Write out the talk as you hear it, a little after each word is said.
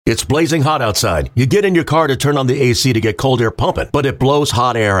It's blazing hot outside. You get in your car to turn on the AC to get cold air pumping, but it blows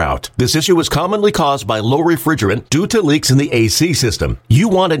hot air out. This issue is commonly caused by low refrigerant due to leaks in the AC system. You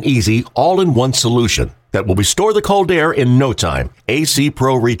want an easy, all-in-one solution that will restore the cold air in no time. AC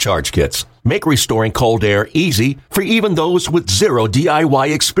Pro Recharge Kits make restoring cold air easy for even those with zero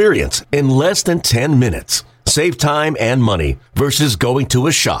DIY experience in less than 10 minutes. Save time and money versus going to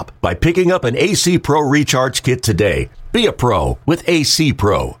a shop by picking up an AC Pro Recharge Kit today. Be a pro with AC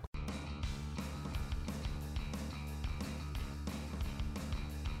Pro.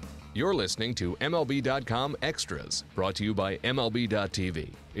 You're listening to MLB.com Extras, brought to you by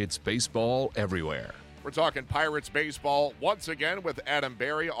MLB.tv. It's baseball everywhere. We're talking Pirates baseball once again with Adam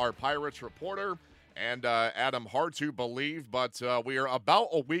Berry, our Pirates reporter. And Adam, hard to believe, but we are about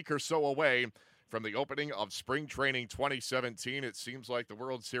a week or so away from the opening of Spring Training 2017. It seems like the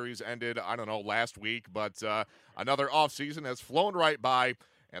World Series ended, last week, but another offseason has flown right by,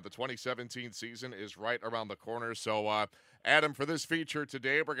 and the 2017 season is right around the corner. So, Adam, for this feature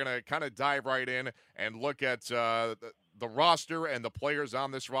today, we're going to kind of dive right in and look at the roster and the players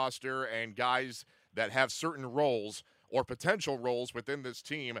on this roster and guys that have certain roles or potential roles within this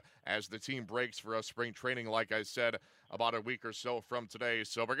team as the team breaks for us spring training, like I said, about a week or so from today.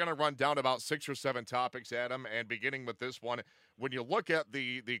 So we're going to run down about 6 or 7 topics, Adam, and beginning with this one, when you look at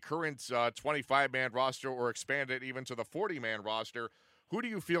the current 25-man roster or expand it even to the 40-man roster, who do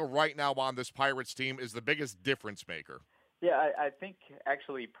you feel right now on this Pirates team is the biggest difference maker? Yeah, I think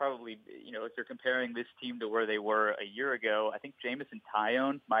actually probably, if you're comparing this team to where they were a year ago, I think Jameson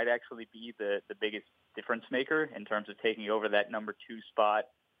Taillon might actually be the biggest difference maker in terms of taking over that number 2 spot.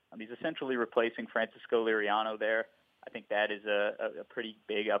 He's essentially replacing Francisco Liriano there. I think that is a pretty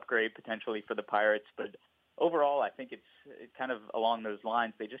big upgrade potentially for the Pirates. But overall, I think it's kind of along those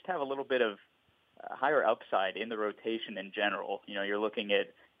lines. They just have a little bit of higher upside in the rotation in general. You're looking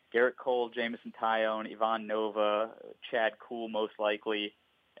at Garrett Cole, Jameson Taillon, Ivan Nova, Chad Kuhl most likely,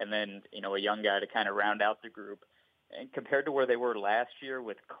 and then, a young guy to kind of round out the group. And compared to where they were last year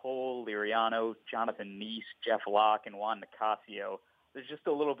with Cole, Liriano, Jonathan Neese, Jeff Locke, and Juan Nicasio, there's just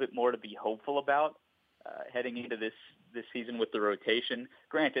a little bit more to be hopeful about heading into this season with the rotation.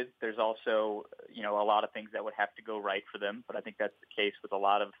 Granted, there's also, a lot of things that would have to go right for them, but I think that's the case with a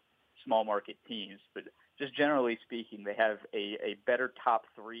lot of small market teams. But just generally speaking, they have a better top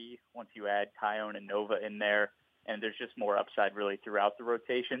 3 once you add Taillon and Nova in there, and there's just more upside really throughout the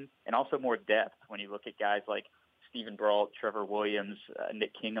rotation, and also more depth when you look at guys like Stephen Brault, Trevor Williams,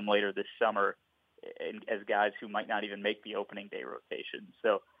 Nick Kingham later this summer, as guys who might not even make the opening day rotation.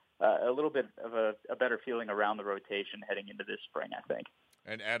 So a little bit of a better feeling around the rotation heading into this spring, I think.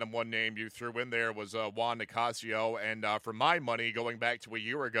 And Adam, one name you threw in there was Juan Nicasio, and for my money, going back to a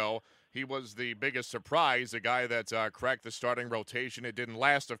year ago, he was the biggest surprise, a guy that cracked the starting rotation. It didn't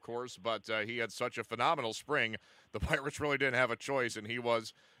last, of course, but he had such a phenomenal spring. The Pirates really didn't have a choice, and he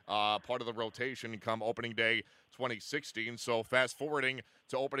was part of the rotation come opening day 2016. So fast forwarding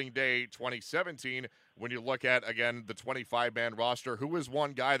to opening day 2017, when you look at, again, the 25-man roster, who is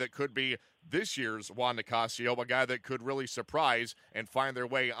one guy that could be this year's Juan Nicasio, a guy that could really surprise and find their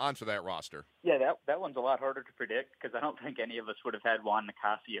way onto that roster? Yeah, that one's a lot harder to predict because I don't think any of us would have had Juan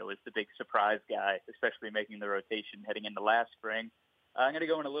Nicasio as the big surprise guy, especially making the rotation heading into last spring. I'm going to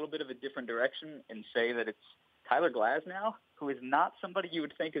go in a little bit of a different direction and say that it's Tyler Glasnow, who is not somebody you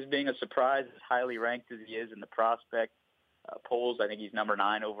would think as being a surprise, as highly ranked as he is in the prospect polls. I think he's number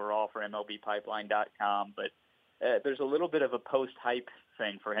 9 overall for MLBpipeline.com, but there's a little bit of a post-hype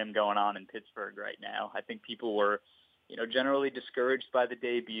thing for him going on in Pittsburgh right now. I think people were, generally discouraged by the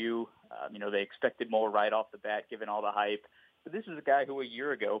debut. They expected more right off the bat given all the hype. But this is a guy who a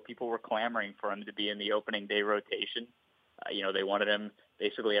year ago people were clamoring for him to be in the opening day rotation. They wanted him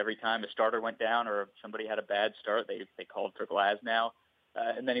basically every time a starter went down or somebody had a bad start, they called for Glasnow.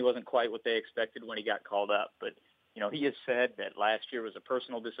 And then he wasn't quite what they expected when he got called up. But, he has said that last year was a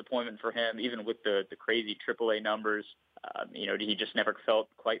personal disappointment for him, even with the crazy AAA numbers. He just never felt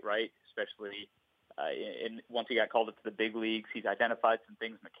quite right, especially once he got called up to the big leagues. He's identified some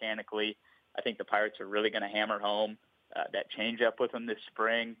things mechanically. I think the Pirates are really going to hammer home that changeup with him this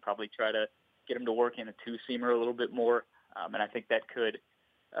spring, probably try to get him to work in a 2-seamer a little bit more. And I think that could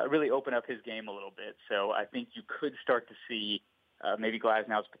really open up his game a little bit. So I think you could start to see maybe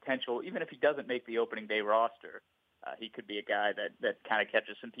Glasnow's potential, even if he doesn't make the opening day roster. He could be a guy that kind of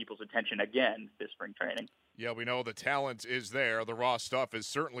catches some people's attention again this spring training. Yeah, we know the talent is there. The raw stuff is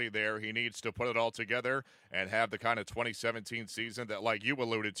certainly there. He needs to put it all together and have the kind of 2017 season that, like you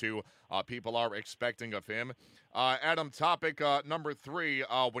alluded to, people are expecting of him. Adam, topic number 3,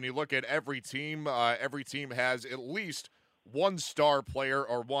 when you look at every team has at least one star player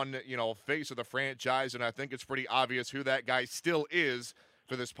or one, face of the franchise, and I think it's pretty obvious who that guy still is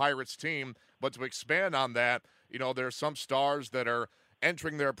for this Pirates team. But to expand on that, there are some stars that are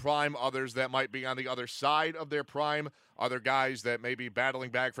entering their prime, others that might be on the other side of their prime, other guys that may be battling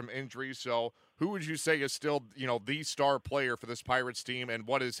back from injuries. So who would you say is still, the star player for this Pirates team, and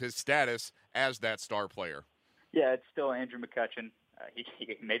what is his status as that star player? Yeah, it's still Andrew McCutchen.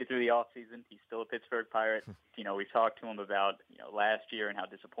 He made it through the offseason. He's still a Pittsburgh Pirate. We talked to him about, last year and how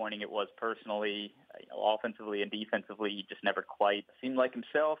disappointing it was personally, offensively and defensively. He just never quite seemed like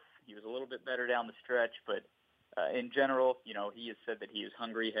himself. He was a little bit better down the stretch, but in general, he has said that he is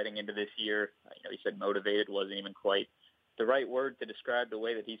hungry heading into this year. He said motivated wasn't even quite the right word to describe the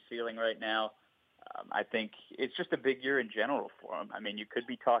way that he's feeling right now. I think it's just a big year in general for him. I mean, you could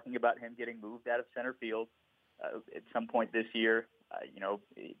be talking about him getting moved out of center field at some point this year.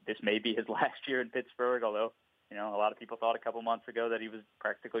 This may be his last year in Pittsburgh, although, a lot of people thought a couple months ago that he was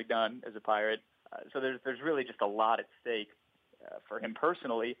practically done as a Pirate. So there's really just a lot at stake for him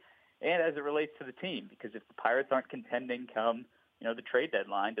personally and as it relates to the team, because if the Pirates aren't contending come, the trade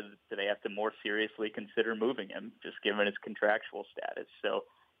deadline, do they have to more seriously consider moving him, just given his contractual status? So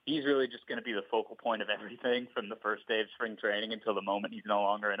he's really just going to be the focal point of everything from the first day of spring training until the moment he's no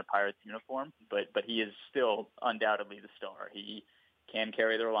longer in a Pirates uniform. But he is still undoubtedly the star. He can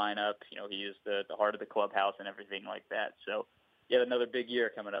carry their lineup. He is the heart of the clubhouse and everything like that. So yet another big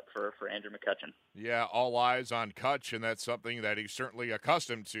year coming up for Andrew McCutchen. Yeah, all eyes on Kutch, and that's something that he's certainly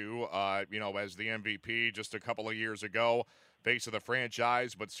accustomed to, as the MVP just a couple of years ago, face of the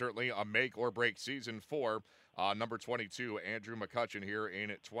franchise, but certainly a make-or-break season for number 22, Andrew McCutchen, here in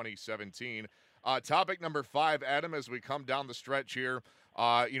 2017. Topic number 5, Adam, as we come down the stretch here,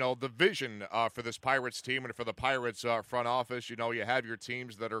 the vision for this Pirates team and for the Pirates front office. You have your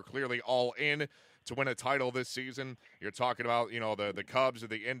teams that are clearly all in to win a title this season. You're talking about, the Cubs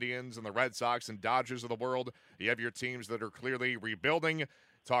and the Indians and the Red Sox and Dodgers of the world. You have your teams that are clearly rebuilding.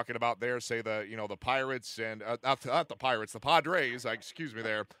 Talking about the Pirates and not the Pirates, the Padres,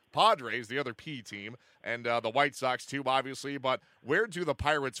 Padres, the other P team, and the White Sox too, obviously. But where do the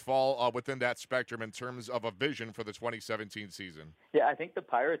Pirates fall within that spectrum in terms of a vision for the 2017 season? Yeah, I think the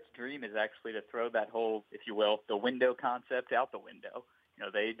Pirates' dream is actually to throw that whole, if you will, the window concept out the window.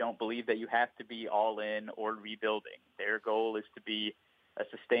 They don't believe that you have to be all in or rebuilding. Their goal is to be a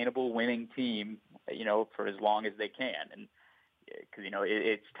sustainable winning team, for as long as they can. And because,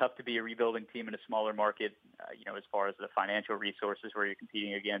 it's tough to be a rebuilding team in a smaller market, as far as the financial resources where you're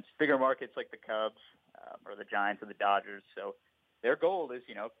competing against bigger markets like the Cubs or the Giants or the Dodgers. So their goal is,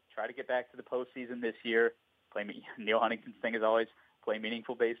 try to get back to the postseason this year. Neil Huntington's thing is always play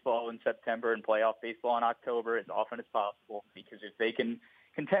meaningful baseball in September and playoff baseball in October as often as possible, because if they can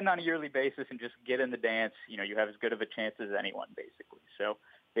contend on a yearly basis and just get in the dance, you have as good of a chance as anyone, basically. So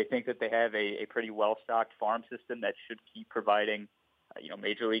they think that they have a pretty well-stocked farm system that should keep providing,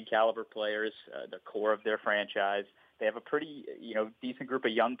 major league caliber players, the core of their franchise. They have a pretty, decent group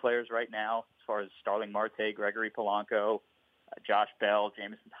of young players right now, as far as Starling Marte, Gregory Polanco, Josh Bell,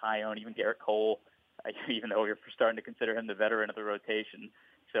 Jameson Taillon, even Garrett Cole, even though we're starting to consider him the veteran of the rotation.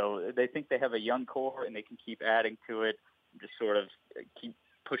 So they think they have a young core and they can keep adding to it, just sort of keep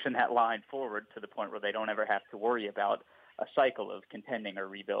pushing that line forward to the point where they don't ever have to worry about a cycle of contending or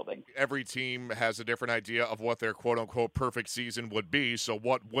rebuilding. Every team has a different idea of what their quote-unquote perfect season would be. So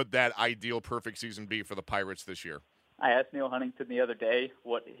what would that ideal perfect season be for the Pirates this year? I asked Neil Huntington the other day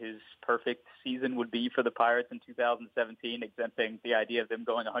what his perfect season would be for the Pirates in 2017, exempting the idea of them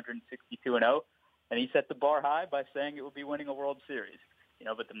going 162-0. And he set the bar high by saying it would be winning a World Series.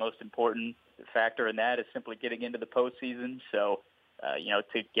 But the most important factor in that is simply getting into the postseason. So,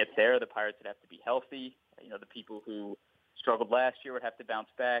 to get there, the Pirates would have to be healthy. The people who struggled last year would have to bounce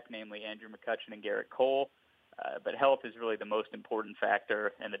back, namely Andrew McCutchen and Garrett Cole. But health is really the most important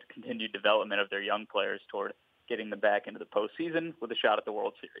factor, and the continued development of their young players toward getting them back into the postseason with a shot at the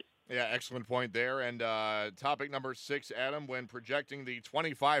World Series. Yeah, excellent point there. And topic number 6, Adam, when projecting the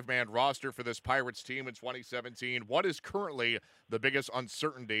 25-man roster for this Pirates team in 2017, what is currently the biggest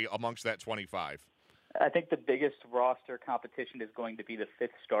uncertainty amongst that 25? I think the biggest roster competition is going to be the 5th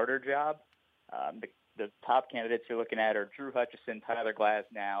starter job. The top candidates you're looking at are Drew Hutchison, Tyler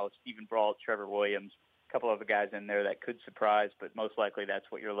Glasnow, Stephen Brault, Trevor Williams, a couple other guys in there that could surprise, but most likely that's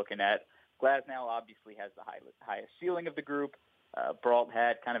what you're looking at. Glasnow obviously has the highest ceiling of the group. Brault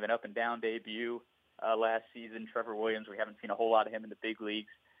had kind of an up-and-down debut last season. Trevor Williams, we haven't seen a whole lot of him in the big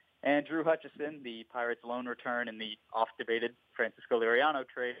leagues. And Drew Hutchison, the Pirates' lone return in the oft-debated Francisco Liriano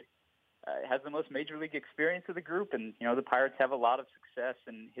trade, has the most major league experience of the group. And, the Pirates have a lot of success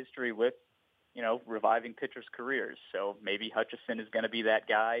and history with reviving pitchers' careers. So maybe Hutchison is going to be that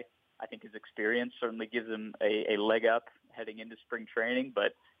guy. I think his experience certainly gives him a leg up heading into spring training,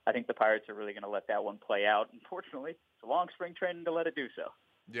 but I think the Pirates are really going to let that one play out. Unfortunately, it's a long spring training to let it do so.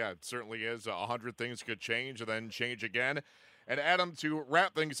 Yeah, it certainly is. 100 things could change and then change again. And Adam, to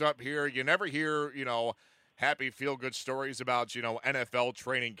wrap things up here, you never hear, happy feel-good stories about, NFL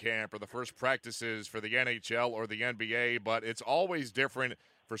training camp or the first practices for the NHL or the NBA, but it's always different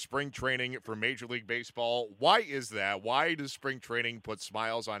for spring training for Major League Baseball. Why is that? Why does spring training put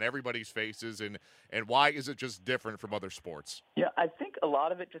smiles on everybody's faces, and why is it just different from other sports? Yeah, I think a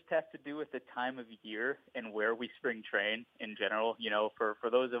lot of it just has to do with the time of year and where we spring train in general. For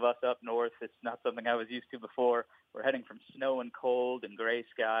those of us up north, it's not something I was used to before. We're heading from snow and cold and gray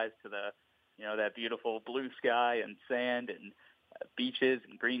skies to that beautiful blue sky and sand and beaches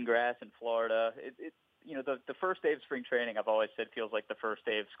and green grass in Florida. The first day of spring training, I've always said, feels like the first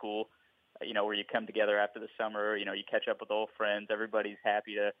day of school, where you come together after the summer, you catch up with old friends. Everybody's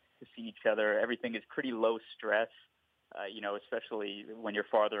happy to see each other. Everything is pretty low stress, especially when you're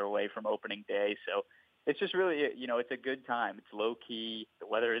farther away from opening day. So it's just really, it's a good time. It's low key. The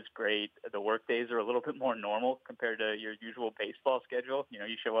weather is great. The work days are a little bit more normal compared to your usual baseball schedule. You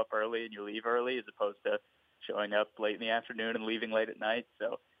think you show up early and you leave early as opposed to showing up late in the afternoon and leaving late at night.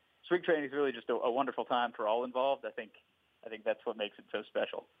 So spring training is really just a wonderful time for all involved. I think that's what makes it so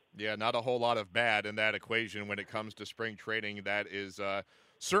special. Yeah, not a whole lot of bad in that equation when it comes to spring training. That is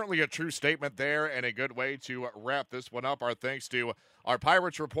certainly a true statement there, and a good way to wrap this one up. Our thanks to our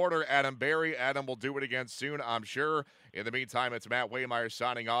Pirates reporter, Adam Berry. Adam will do it again soon, I'm sure. In the meantime, it's Matt Waymeyer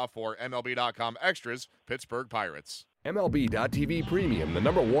signing off for MLB.com Extras, Pittsburgh Pirates. MLB.tv Premium, the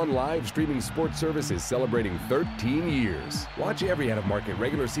 #1 live streaming sports service, is celebrating 13 years. Watch every out-of-market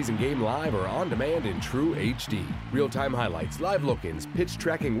regular season game live or on demand in true HD. Real-time highlights, live look-ins, pitch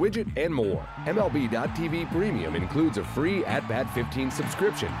tracking widget, and more. MLB.tv Premium includes a free At-Bat 15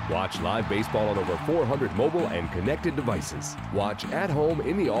 subscription. Watch live baseball on over 400 mobile and connected devices. Watch at home,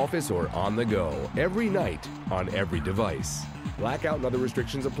 in the office, or on the go. Every night, on every device. Blackout and other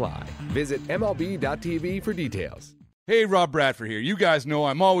restrictions apply. Visit MLB.tv for details. Hey, Rob Bradford here. You guys know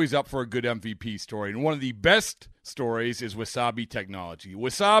I'm always up for a good MVP story, and one of the best stories is Wasabi Technology.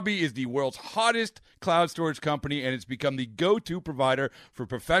 Wasabi is the world's hottest cloud storage company, and it's become the go-to provider for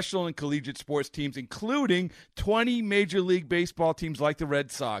professional and collegiate sports teams, including 20 Major League Baseball teams like the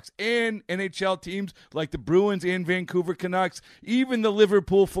Red Sox and NHL teams like the Bruins and Vancouver Canucks. Even the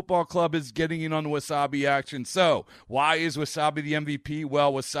Liverpool Football Club is getting in on the Wasabi action. So, why is Wasabi the MVP?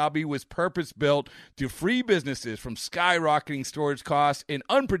 Well, Wasabi was purpose-built to free businesses from skyrocketing storage costs and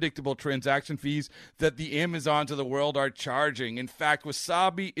unpredictable transaction fees that the Amazons of the world are charging. In fact,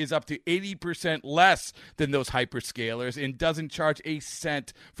 Wasabi is up to 80% less than those hyperscalers and doesn't charge a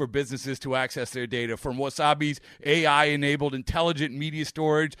cent for businesses to access their data. From Wasabi's AI-enabled intelligent media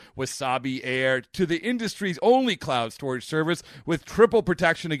storage, Wasabi Air, to the industry's only cloud storage service with triple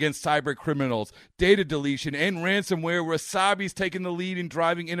protection against cyber criminals, data deletion, and ransomware, Wasabi's taken the lead in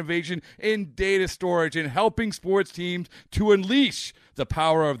driving innovation in data storage and helping sports teams to unleash the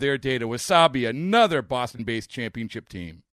power of their data. Wasabi, another Boston-based championship team.